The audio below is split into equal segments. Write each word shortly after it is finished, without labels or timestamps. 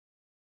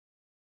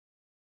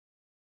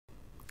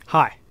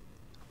Hi,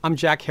 I'm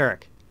Jack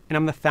Herrick, and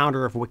I'm the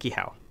founder of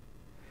WikiHow.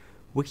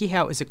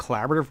 WikiHow is a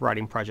collaborative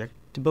writing project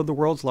to build the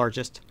world's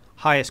largest,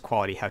 highest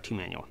quality how-to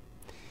manual.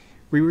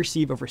 We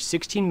receive over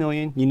 16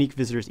 million unique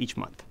visitors each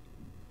month.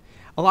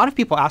 A lot of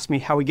people ask me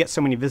how we get so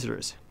many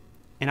visitors,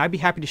 and I'd be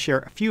happy to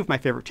share a few of my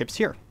favorite tips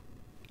here.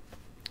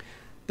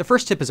 The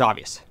first tip is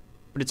obvious,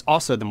 but it's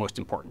also the most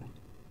important.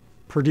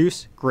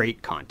 Produce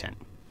great content.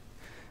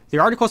 The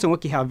articles on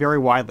WikiHow vary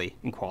widely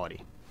in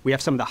quality. We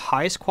have some of the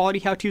highest quality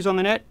how-tos on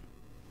the net,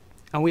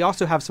 and we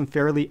also have some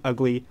fairly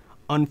ugly,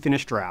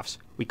 unfinished drafts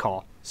we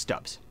call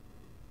stubs.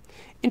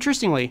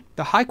 Interestingly,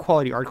 the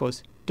high-quality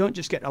articles don't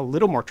just get a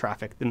little more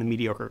traffic than the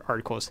mediocre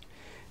articles,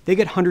 they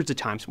get hundreds of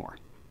times more.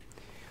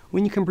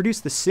 When you can produce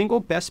the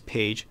single best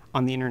page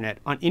on the internet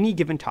on any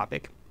given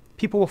topic,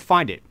 people will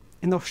find it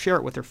and they'll share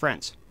it with their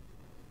friends.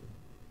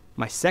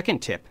 My second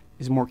tip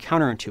is more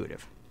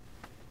counterintuitive.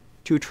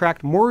 To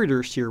attract more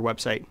readers to your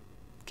website,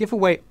 give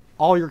away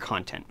all your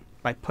content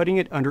by putting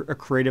it under a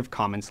Creative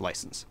Commons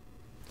license.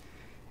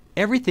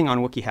 Everything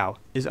on WikiHow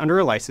is under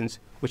a license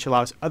which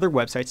allows other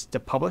websites to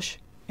publish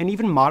and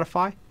even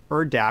modify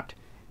or adapt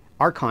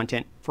our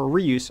content for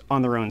reuse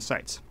on their own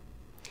sites.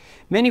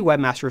 Many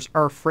webmasters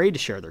are afraid to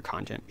share their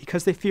content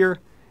because they fear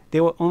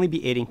they will only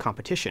be aiding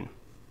competition.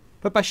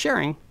 But by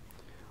sharing,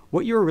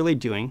 what you are really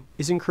doing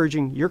is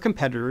encouraging your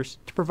competitors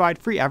to provide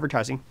free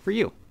advertising for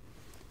you.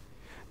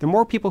 The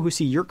more people who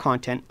see your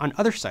content on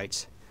other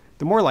sites,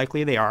 the more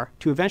likely they are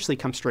to eventually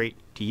come straight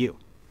to you.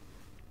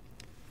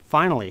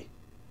 Finally,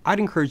 I'd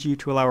encourage you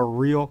to allow a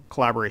real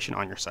collaboration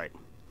on your site.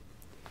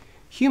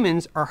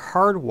 Humans are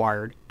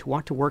hardwired to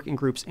want to work in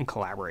groups and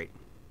collaborate.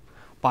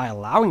 By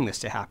allowing this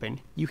to happen,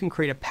 you can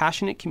create a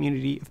passionate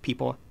community of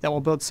people that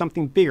will build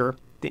something bigger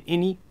than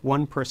any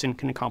one person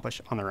can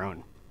accomplish on their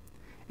own.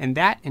 And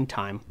that, in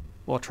time,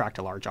 will attract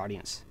a large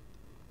audience.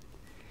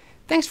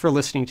 Thanks for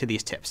listening to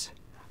these tips.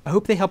 I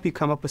hope they help you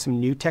come up with some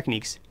new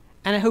techniques,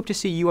 and I hope to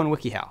see you on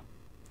WikiHow.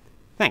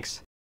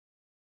 Thanks.